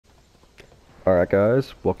Alright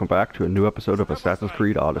guys, welcome back to a new episode of Assassin's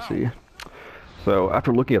Creed Odyssey. So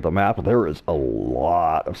after looking at the map, there is a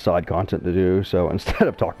lot of side content to do, so instead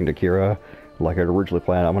of talking to Kira like I'd originally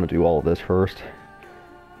planned, I'm going to do all of this first.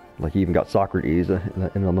 Like, he even got Socrates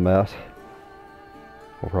in on the mess.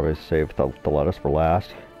 We'll probably save the lettuce for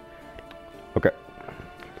last. Okay,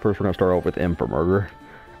 first we're going to start off with M for murder.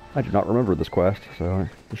 I do not remember this quest, so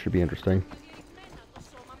this should be interesting.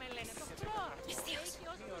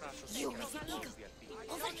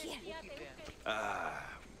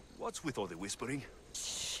 What's with all the whispering?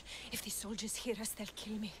 Shh. If the soldiers hear us, they'll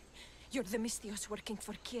kill me. You're the Mystios working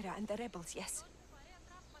for Kira and the rebels, yes?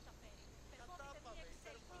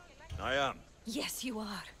 I am. Yes, you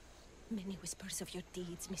are. Many whispers of your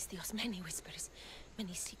deeds, Mystios. Many whispers.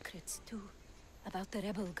 Many secrets, too. About the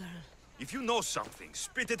rebel girl. If you know something,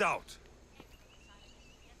 spit it out.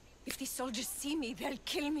 If the soldiers see me, they'll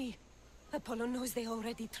kill me. Apollo knows they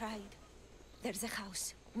already tried. There's a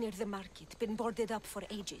house near the market, been boarded up for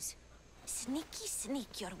ages.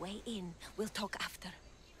 Sneak your way in. We'll talk after.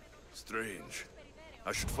 Strange.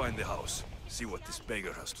 I should find the house, see what this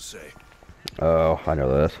beggar has to say. Oh, I know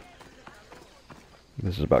this.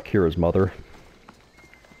 This is about Kira's mother.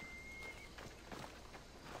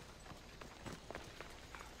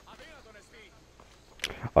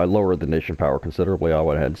 I lowered the nation power considerably. I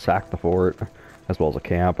went ahead and sacked the fort, as well as a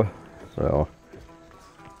camp. So,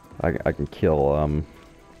 I can kill,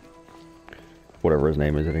 whatever his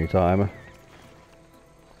name is at any time.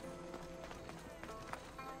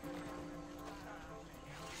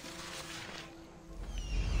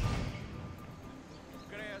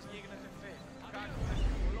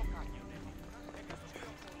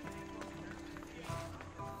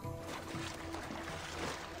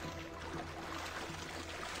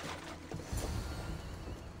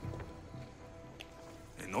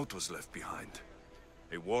 A note was left behind.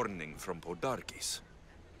 A warning from Podarkis.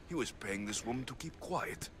 He was paying this woman to keep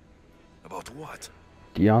quiet. About what?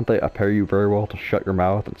 Dianthe, I pay you very well to shut your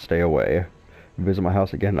mouth and stay away. Visit my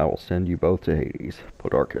house again, I will send you both to Hades.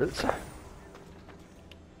 Podarkis.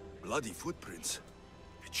 Bloody footprints.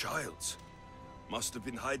 A child's. Must have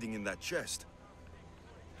been hiding in that chest.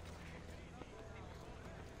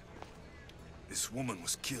 This woman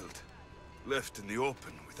was killed. Left in the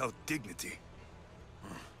open without dignity.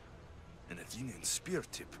 An Athenian spear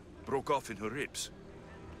tip broke off in her ribs.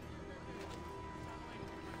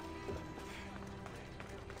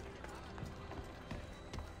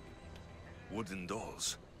 Wooden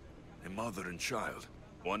dolls. A mother and child.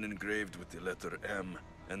 One engraved with the letter M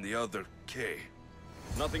and the other K.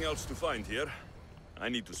 Nothing else to find here. I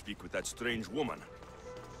need to speak with that strange woman.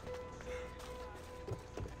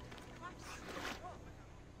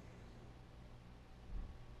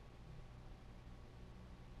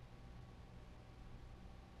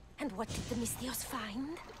 And what did the Mystios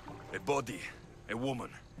find? A body. A woman.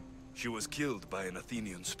 She was killed by an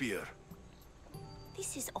Athenian spear.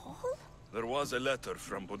 This is all? There was a letter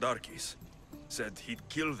from Podarkis. Said he'd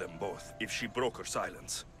kill them both if she broke her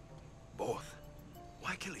silence. Both?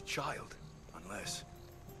 Why kill a child? Unless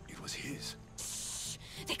it was his. Shh.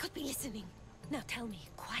 They could be listening. Now tell me,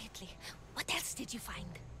 quietly, what else did you find?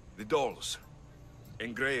 The dolls.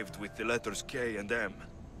 Engraved with the letters K and M.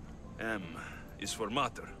 M is for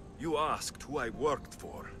Mater. You asked who I worked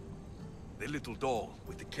for. The little doll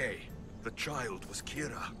with the K. The child was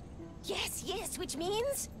Kira. Yes, which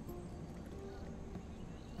means?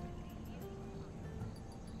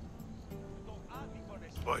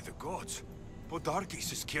 By the gods,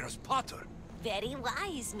 Podarkis is Kira's pater. Very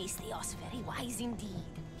wise, Mystios, very wise indeed.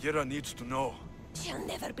 Kira needs to know. She'll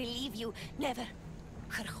never believe you, never.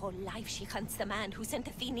 Her whole life she hunts the man who sent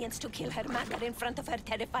Athenians to kill her mother in front of her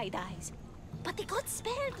terrified eyes. But the gods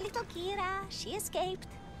spared little Kira. She escaped.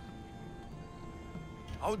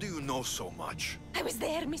 How do you know so much? I was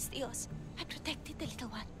there, Mystios. I protected the little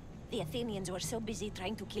one. The Athenians were so busy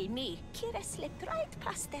trying to kill me, Kira slipped right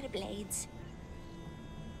past their blades.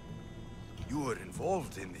 You were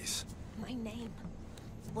involved in this. My name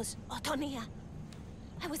was Otonia.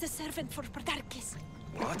 I was a servant for Podarkis.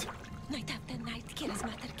 What? Night after night, Kira's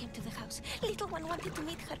mother came to the house. Little one wanted to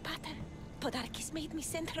meet her pater. Podarkis made me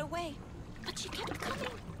send her away, but she kept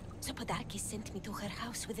coming. So Podarkis sent me to her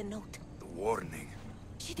house with a note. The warning.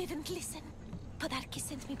 She didn't listen. Podarkis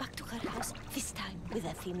sent me back to her house, this time with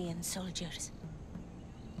Athenian soldiers.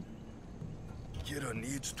 Kira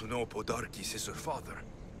needs to know Podarkis is her father.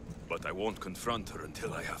 But I won't confront her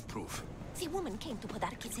until I have proof. The woman came to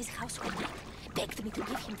Podarkis' house one night, begged me to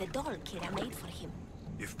give him the doll Kira made for him.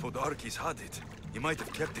 If Podarkis had it, he might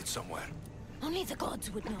have kept it somewhere. Only the gods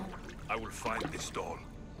would know. I will find this doll.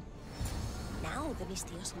 Now the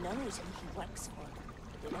Mystios knows who he works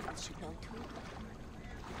for. The others should know too.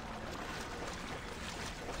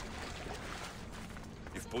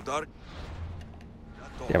 If Podar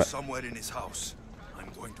Damn got it. somewhere in his house, I'm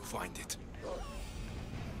going to find it.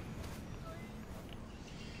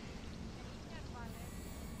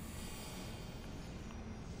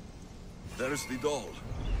 There's the doll.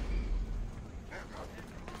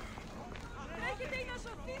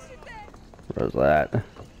 What is that?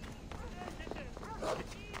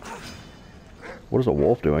 What is a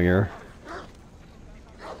wolf doing here?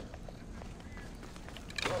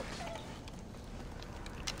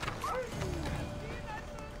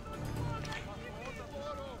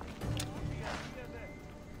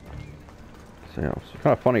 So, yeah, it's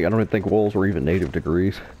kind of funny. I don't even think wolves were even native to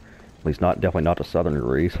Greece. At least not, definitely not to southern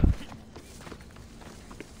Greece.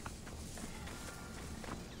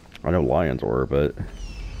 I know lions were, but...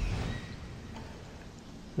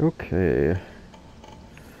 Okay.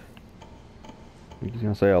 He's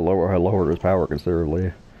gonna say I lowered his power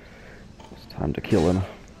considerably. It's time to kill him.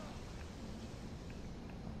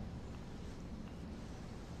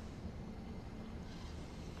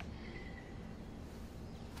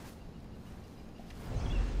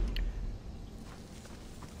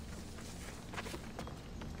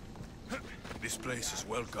 This place is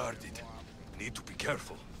well guarded. Need to be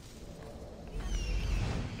careful.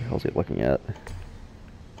 What the hell's he looking at?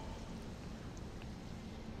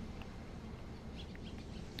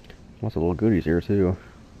 Lots of little goodies here too.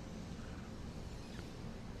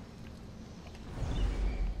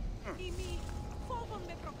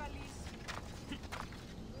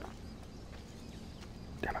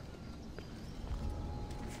 Damn it.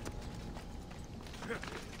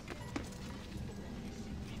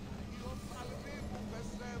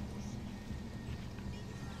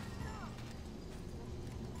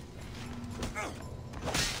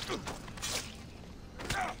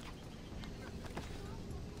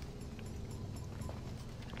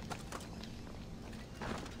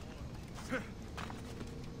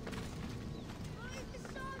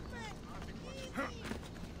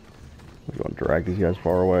 I'm going to drag these guys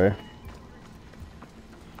far away.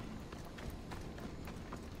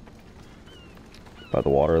 By the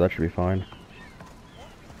water, that should be fine.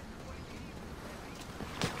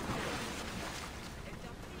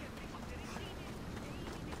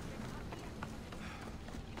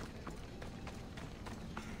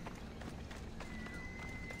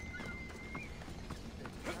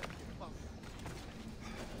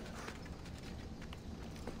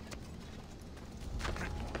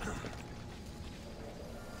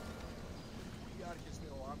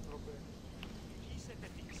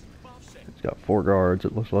 He's got 4 guards,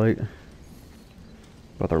 it looks like.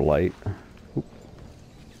 But they're light. Oop.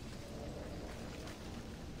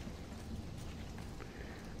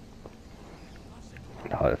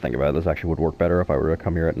 Now that I think about it, this actually would work better if I were to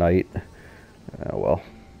come here at night. Well.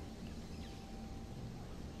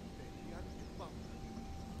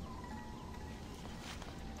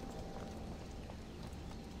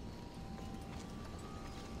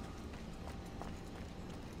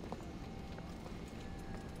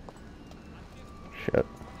 Shit.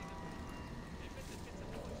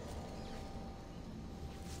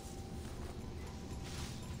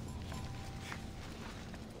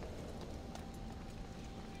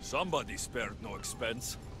 Somebody spared no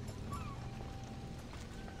expense.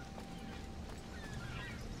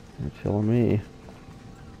 You're killing me.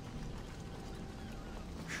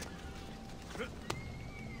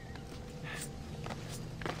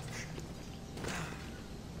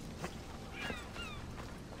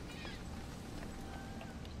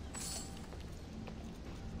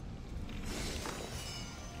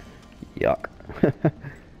 Yuck.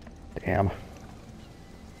 Damn.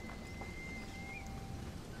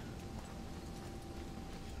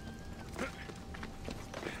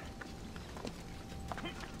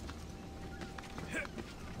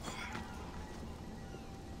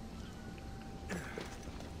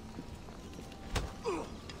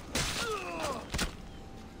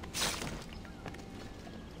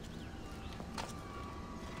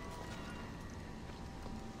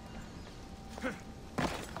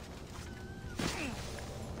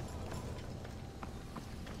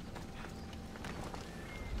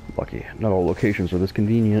 Lucky. Not all locations are this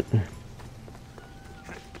convenient.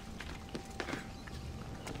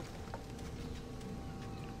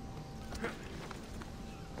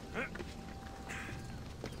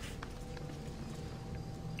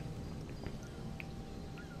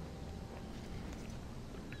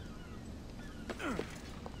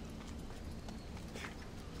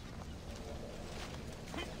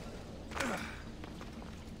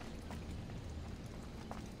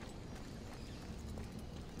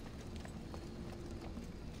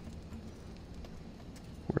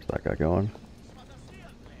 got going?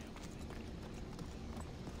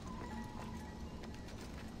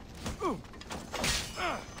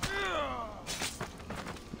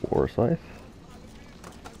 War scythe?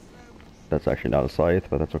 That's actually not a scythe,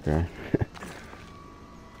 but that's okay.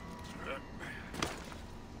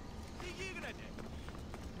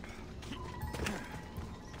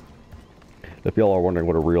 If y'all are wondering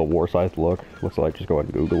what a real war scythe looks like, just go ahead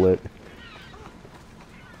and Google it.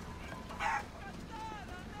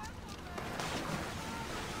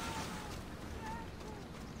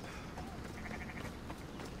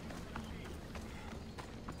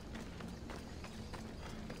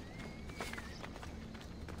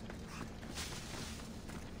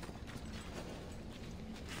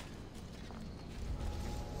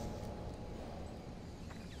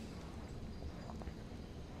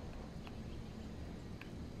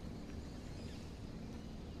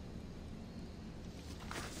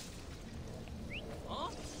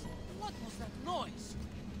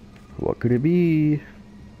 What could it be?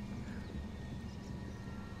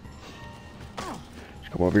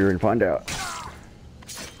 Just come over here and find out.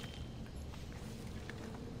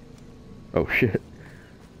 Oh shit.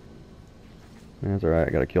 That's alright,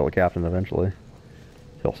 I gotta kill the captain eventually.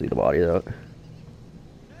 He'll see the body though.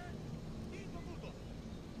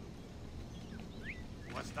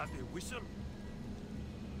 Was that a whistle?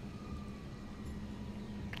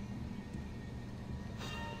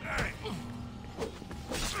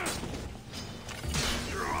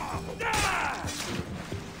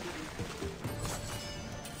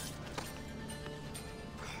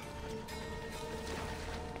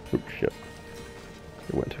 Oops, shit.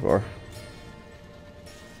 It went too far.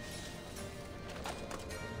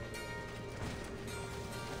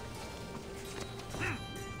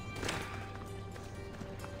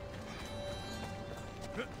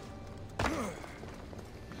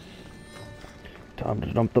 Time to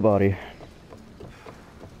dump the body.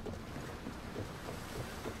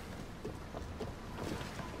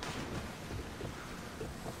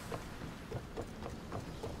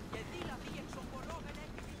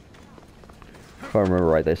 If I remember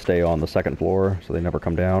right, they stay on the second floor, so they never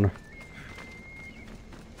come down.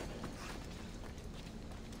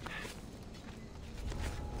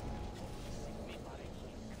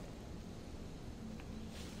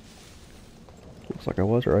 Looks like I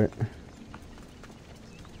was right.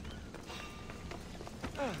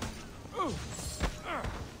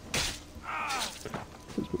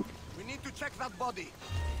 We need to check that body.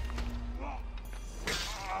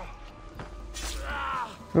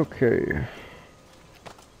 Okay.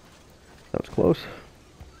 That was close.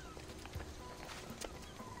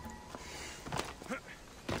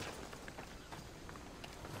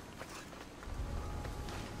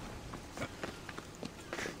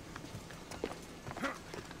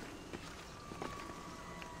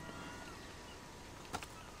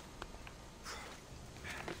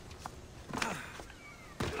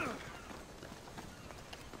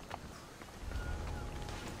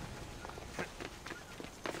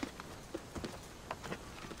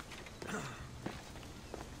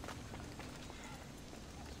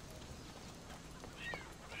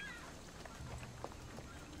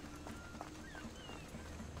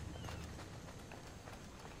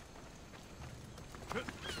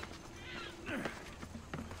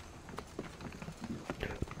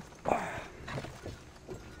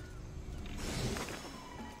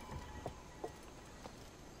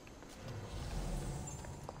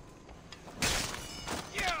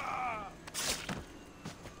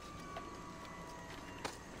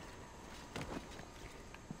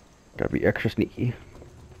 Gotta be extra sneaky.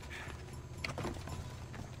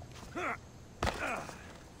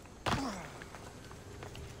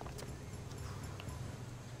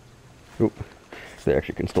 Oop. They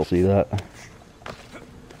actually can still see that.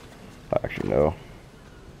 Actually, no.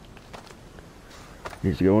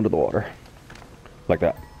 Needs to go into the water. Like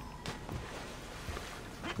that.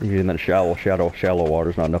 Even then shallow water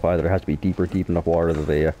is not enough either. It has to be deep enough water that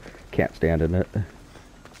they can't stand in it.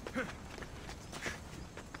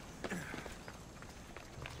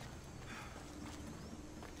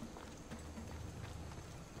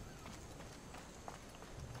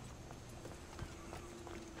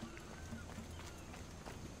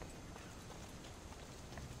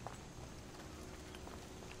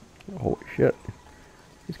 Holy shit.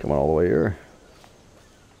 He's coming all the way here.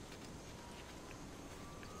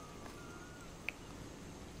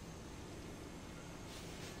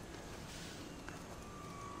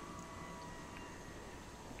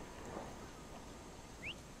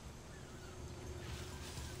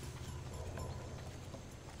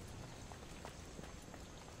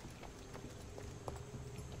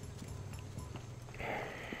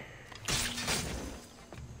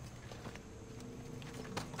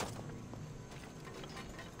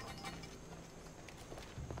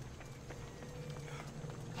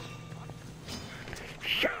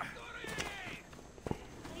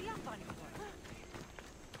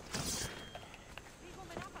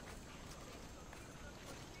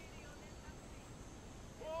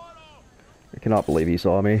 cannot believe he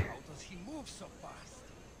saw me. How does he move so fast?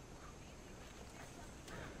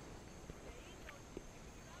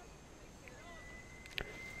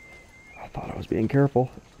 I thought I was being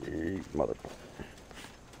careful. Mother.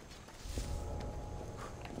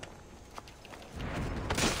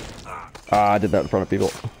 Ah, I did that in front of people.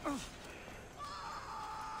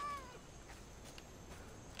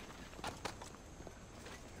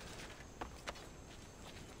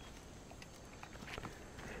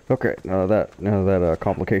 Okay, now that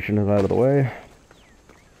complication is out of the way.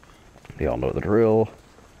 You all know the drill.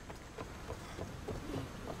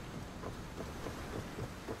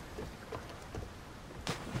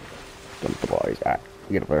 Dump the bodies. Ah,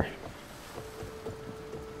 get up there.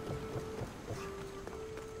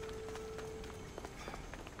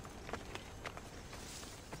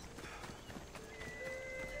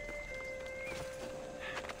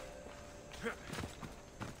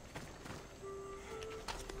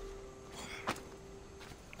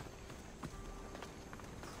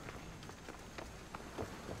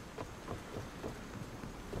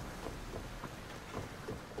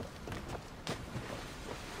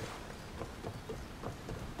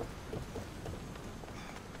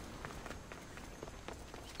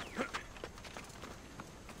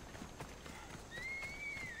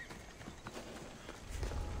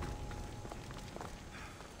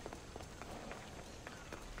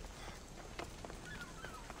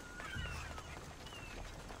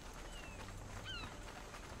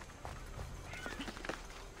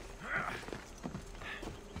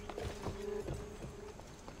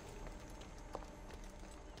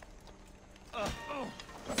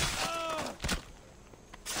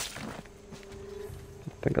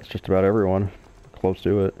 I think that's just about everyone. Close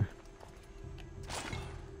to it.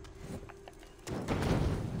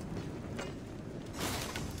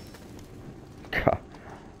 God.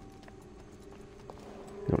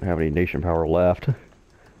 You don't have any nation power left.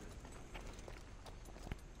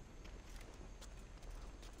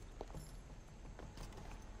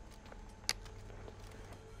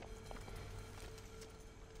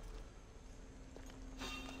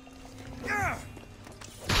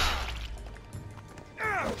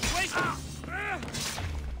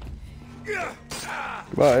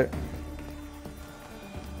 Goodbye.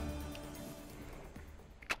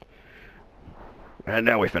 And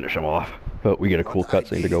now we finish him off. But we get a cool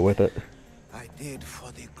cutscene to go with it. I did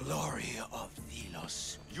for the glory of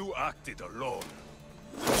Delos. You acted alone.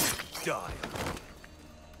 Die.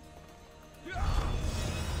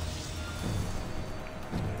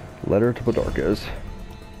 Letter to Bodarkas.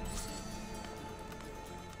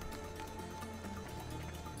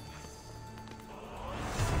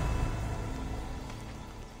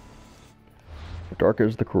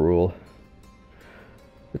 Bodarkas the Cruel.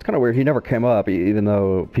 It's kind of weird. He never came up, even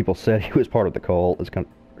though people said he was part of the cult. It's kind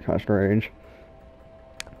of strange.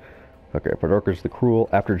 Okay, Bodarkas the Cruel.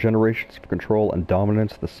 After generations of control and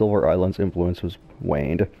dominance, the Silver Islands' influence was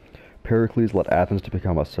waned. Pericles led Athens to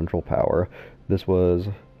become a central power. This was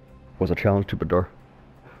a challenge to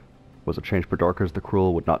Bodarkas the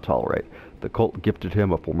Cruel would not tolerate. The cult gifted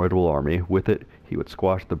him a formidable army. With it, he would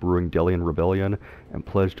squash the brewing Delian rebellion and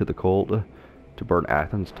pledge to the cult to burn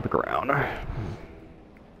Athens to the ground.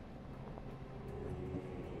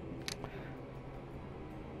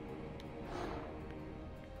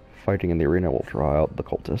 Fighting in the arena will draw out the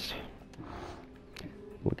cultist.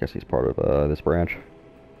 Well, I guess he's part of this branch.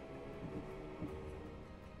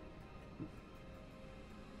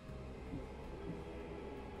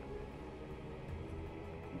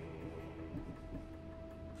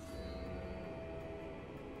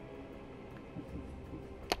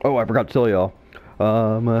 Oh, I forgot to tell y'all.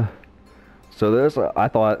 So this, I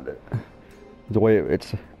thought, the way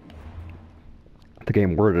it's the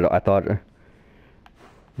game worded, I thought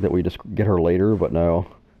that we just get her later, but no.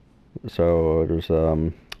 So there's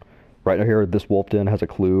right here, this wolf den has a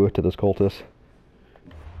clue to this cultist.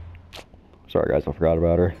 Sorry guys, I forgot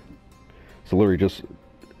about her. So literally just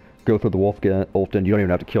go through the wolf den. You don't even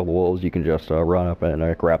have to kill the wolves. You can just run up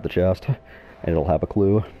and grab the chest, and it'll have a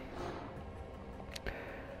clue.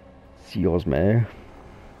 Siosme.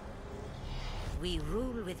 We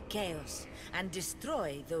rule with chaos and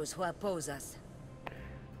destroy those who oppose us.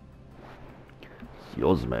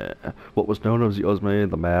 Siosme. What was known as Siosme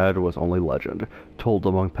the Mad was only legend. Told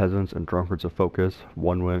among peasants and drunkards of Focus,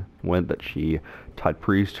 one went that she tied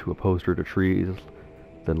priests who opposed her to trees,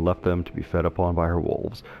 then left them to be fed upon by her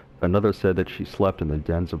wolves. Another said that she slept in the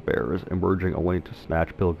dens of bears, emerging only to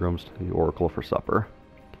snatch pilgrims to the oracle for supper.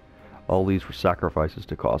 All these were sacrifices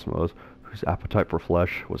to Cosmos, whose appetite for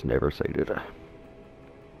flesh was never sated.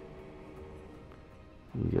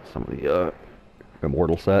 You get some of the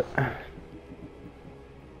immortal set.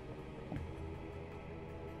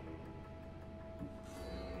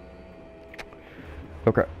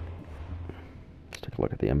 Okay. Let's take a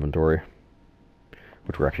look at the inventory.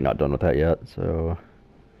 Which we're actually not done with that yet, so...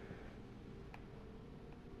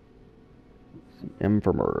 M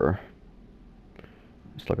for murder.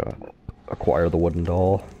 Just like acquire the wooden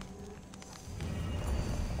doll.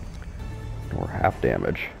 Or half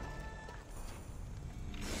damage.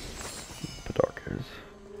 The dark is.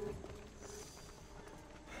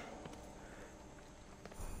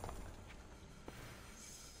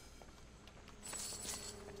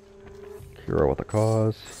 Hero with a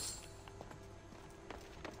cause.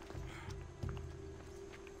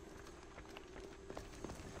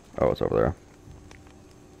 Oh, it's over there.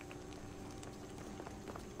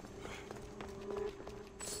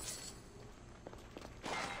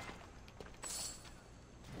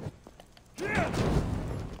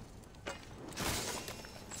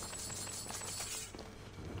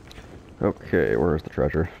 Okay, where's the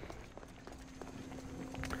treasure?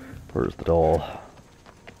 Where's the doll?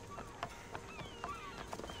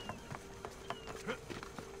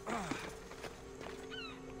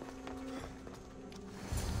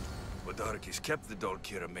 Bodarkis kept the doll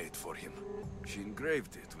Kira made for him. She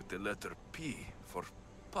engraved it with the letter P for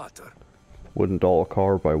Potter. Wooden doll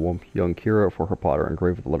carved by young Kira for her Potter,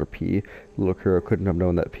 engraved with the letter P. Little Kira couldn't have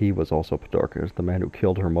known that P was also Podarkis, the man who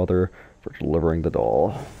killed her mother for delivering the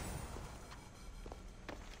doll.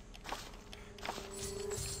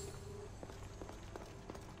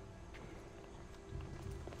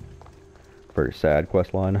 Very sad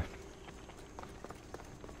quest line.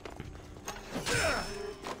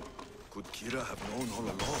 Could Kira have known all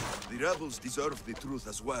along? The rebels deserve the truth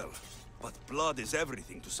as well. But blood is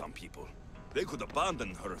everything to some people. They could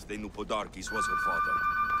abandon her if they knew Podarkis was her father.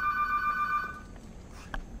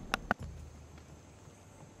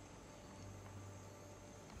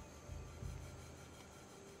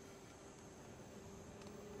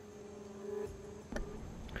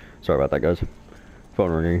 Sorry about that, guys.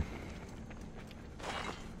 Phone ringing.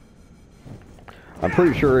 I'm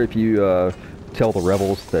pretty sure if you tell the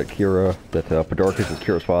rebels that Podarkis is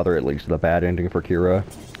Kira's father, it leads to the bad ending for Kira.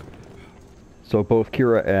 So both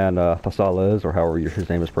Kira and Thasales, or however his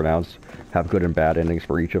name is pronounced, have good and bad endings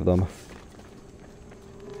for each of them.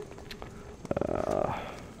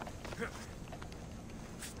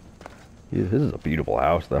 This is a beautiful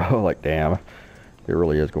house, though. Like, damn. It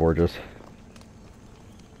really is gorgeous.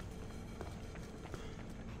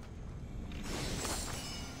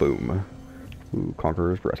 Boom. Ooh,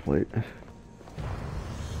 Conqueror's Breastplate.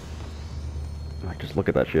 Like, just look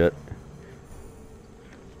at that shit.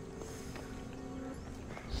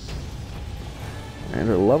 And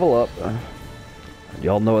to level up.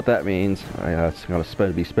 Y'all know what that means. It's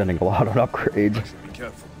gonna be spending a lot on upgrades. Be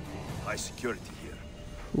careful. High security here.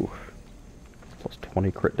 Ooh. Plus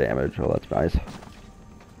 20 crit damage. Oh, that's nice.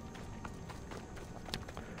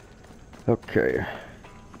 Okay.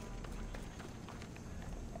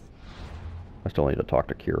 I still need to talk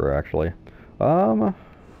to Kira, actually. Oh,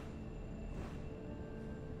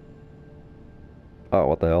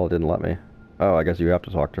 what the hell? It didn't let me. Oh, I guess you have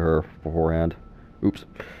to talk to her beforehand. Oops.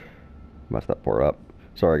 Messed that part up.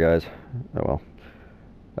 Sorry, guys. Oh,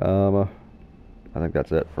 well. I think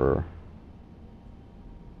that's it for...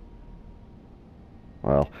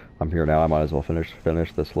 Well, I'm here now. I might as well finish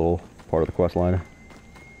this little part of the quest line.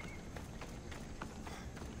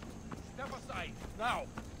 Step aside, now!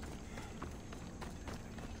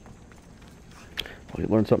 Well, you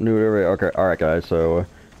learn something new every... Okay, alright, guys. So,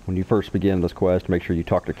 when you first begin this quest, make sure you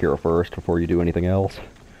talk to Kira first before you do anything else.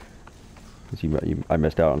 I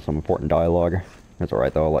missed out on some important dialogue. That's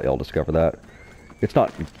alright, though. I'll let y'all discover that. It's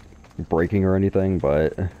not breaking or anything,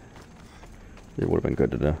 but it would have been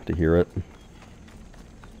good to hear it.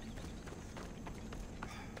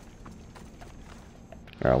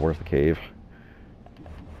 Where's the cave?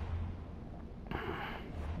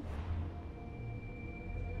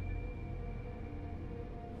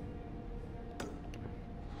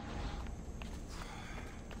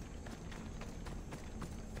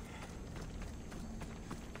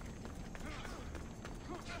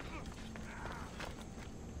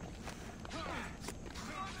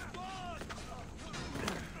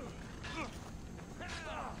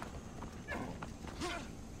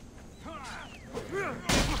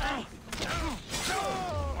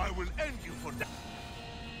 I will end you for that.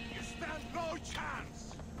 You stand no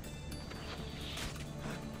chance.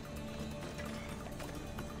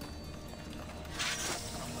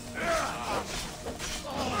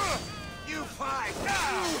 You fight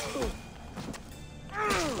now.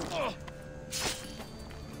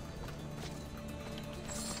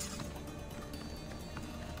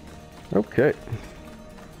 Okay.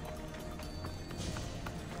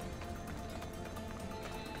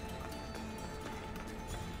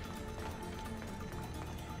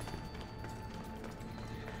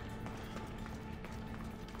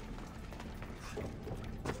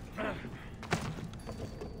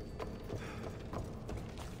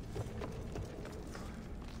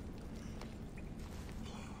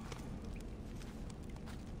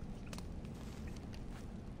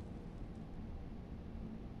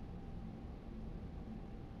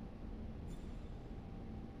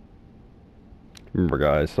 Remember,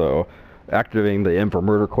 guys, so activating the M for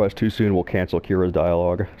murder quest too soon will cancel Kira's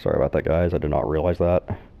dialogue. Sorry about that, guys. I did not realize that.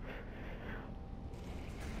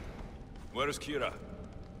 Where's Kira?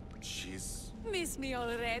 She's... Miss me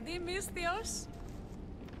already, Mistios?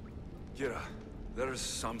 Kira, there's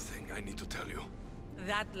something I need to tell you.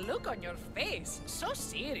 That look on your face, so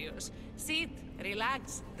serious. Sit,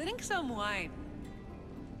 relax, drink some wine.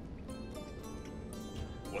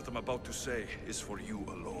 What I'm about to say is for you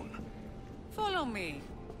alone. Follow me.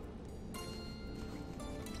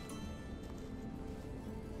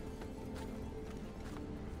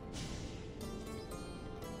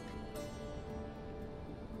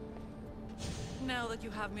 Now that you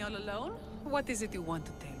have me all alone, what is it you want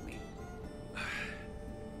to tell me?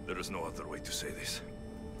 There is no other way to say this.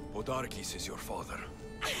 Podarkis is your father.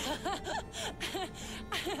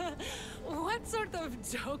 What sort of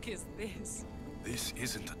joke is this? This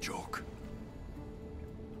isn't a joke.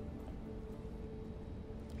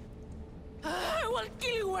 I will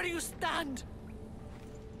kill you where you stand!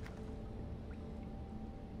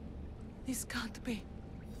 This can't be.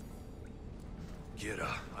 Kira,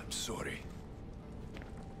 I'm sorry.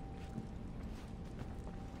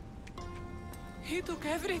 He took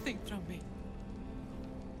everything from me.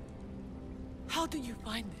 How did you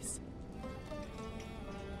find this?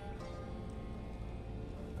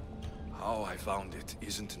 How I found it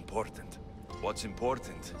isn't important. What's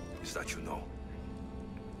important is that you know.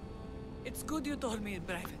 It's good you told me in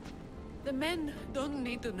private. The men don't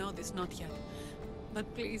need to know this, not yet.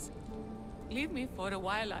 But please, leave me for a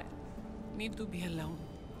while. I need to be alone.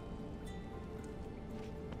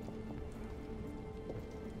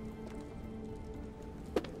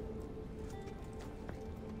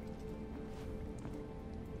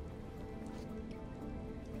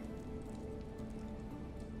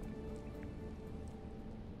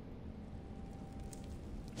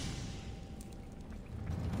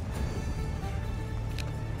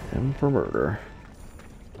 M for murder.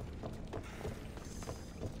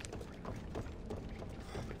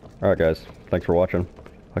 Alright, guys. Thanks for watching.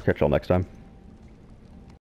 I'll catch y'all next time.